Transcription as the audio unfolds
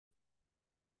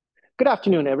Good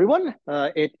afternoon, everyone.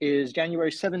 It is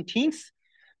January 17th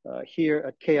here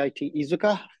at KIT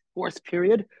Iizuka, fourth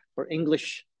period for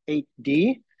English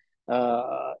 8D.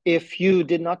 If you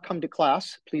did not come to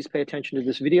class, please pay attention to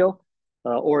this video.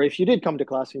 Or if you did come to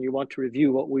class and you want to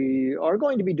review what we are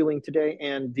going to be doing today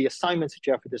and the assignments that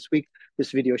you have for this week,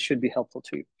 this video should be helpful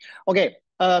to you. Okay,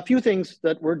 a few things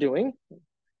that we're doing.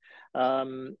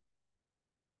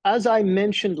 As I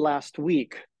mentioned last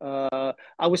week, I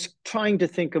was trying to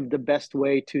think of the best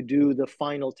way to do the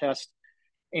final test.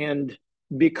 And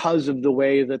because of the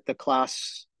way that the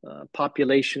class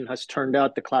population has turned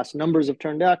out, the class numbers have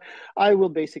turned out, I will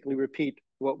basically repeat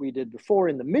what we did before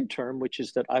in the midterm, which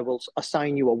is that I will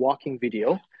assign you a walking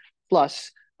video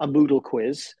plus a Moodle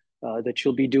quiz that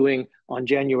you'll be doing on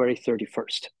January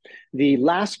 31st. The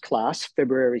last class,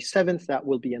 February 7th, that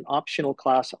will be an optional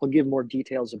class. I'll give more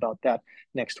details about that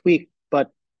next week,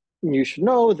 but you should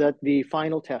know that the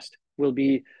final test will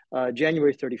be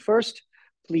January 31st.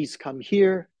 Please come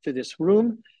here to this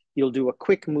room. You'll do a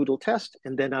quick Moodle test,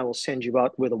 and then I will send you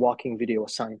out with a walking video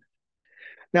assignment.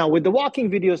 Now, with the walking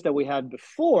videos that we had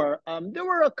before, there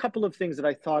were a couple of things that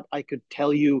I thought I could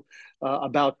tell you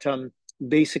about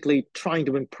basically trying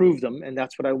to improve them, and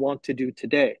that's what I want to do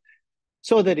today.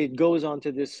 So that it goes on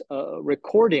to this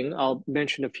recording, I'll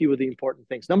mention a few of the important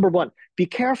things. Number one, be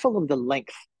careful of the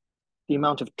length, the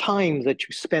amount of time that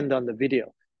you spend on the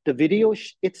video. The video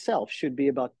itself should be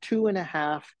about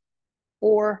 2.5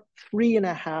 or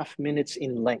 3.5 minutes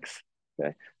in length.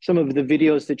 Okay? Some of the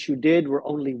videos that you did were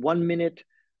only 1 minute.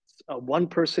 One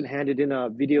person handed in a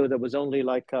video that was only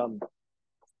like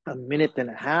 1.5 minutes.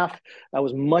 That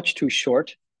was much too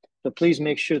short. So please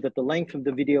make sure that the length of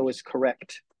the video is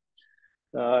correct.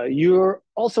 You're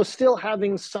also still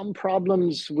having some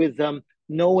problems with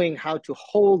knowing how to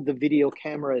hold the video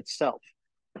camera itself.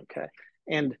 Okay,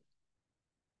 and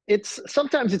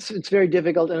sometimes it's very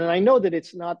difficult, and I know that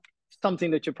it's not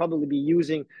something that you'll probably be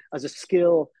using as a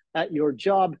skill at your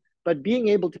job, but being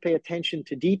able to pay attention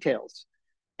to details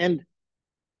and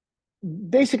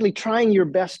basically trying your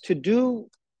best to do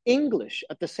English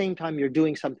at the same time you're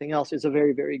doing something else is a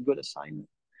very, very good assignment.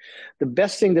 The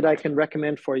best thing that I can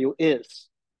recommend for you is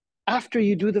after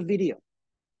you do the video,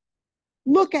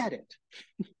 look at it.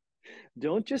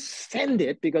 Don't just send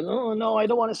it because, oh no, I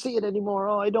don't want to see it anymore.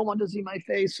 Oh, I don't want to see my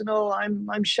face. No,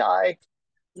 I'm shy.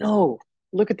 No,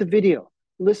 look at the video.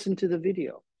 Listen to the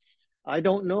video. I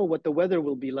don't know what the weather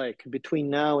will be like between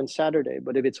now and Saturday,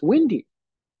 but if it's windy,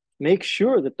 make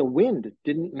sure that the wind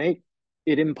didn't make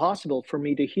it impossible for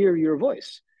me to hear your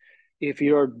voice. If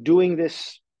you're doing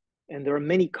this and there are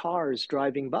many cars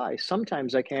driving by,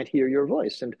 sometimes I can't hear your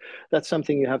voice, and that's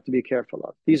something you have to be careful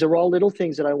of. These are all little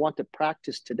things that I want to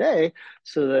practice today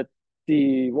so that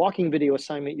the walking video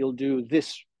assignment you'll do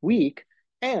this week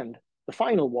and the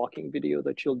final walking video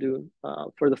that you'll do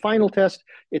for the final test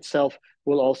itself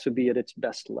will also be at its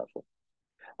best level.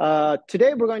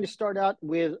 Today, we're going to start out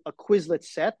with a Quizlet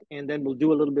set, and then we'll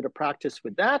do a little bit of practice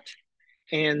with that.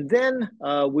 And then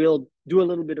we'll do a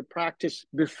little bit of practice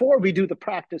before we do the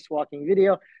practice walking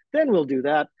video. Then we'll do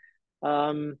that.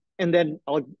 And then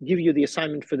I'll give you the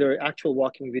assignment for the actual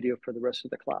walking video for the rest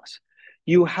of the class.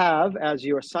 You have, as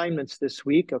your assignments this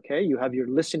week, okay, you have your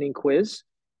listening quiz,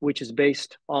 which is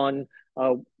based on,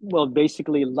 well,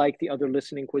 basically like the other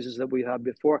listening quizzes that we had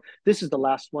before. This is the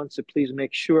last one, so please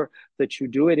make sure that you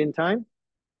do it in time.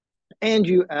 And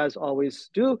you, as always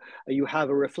do, you have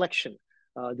a reflection.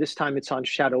 This time it's on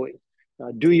shadowing.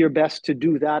 Do your best to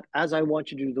do that as I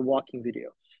want you to do the walking video.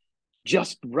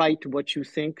 Just write what you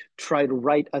think. Try to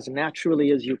write as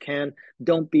naturally as you can.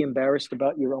 Don't be embarrassed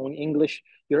about your own English.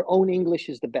 Your own English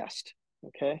is the best,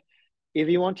 okay? If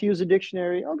you want to use a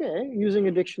dictionary, okay, using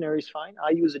a dictionary is fine.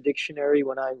 I use a dictionary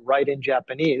when I write in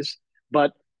Japanese,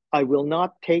 but I will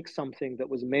not take something that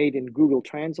was made in Google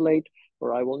Translate,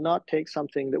 or I will not take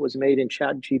something that was made in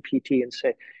ChatGPT and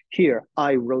say, here,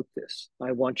 I wrote this.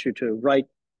 I want you to write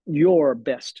your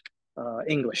best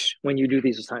English when you do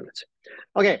these assignments.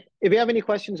 Okay, if you have any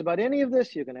questions about any of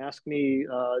this, you can ask me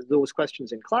those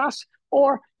questions in class,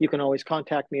 or you can always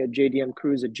contact me at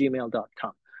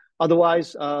jdmcruz@gmail.com.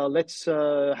 Otherwise, let's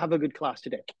have a good class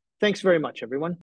today. Thanks very much, everyone.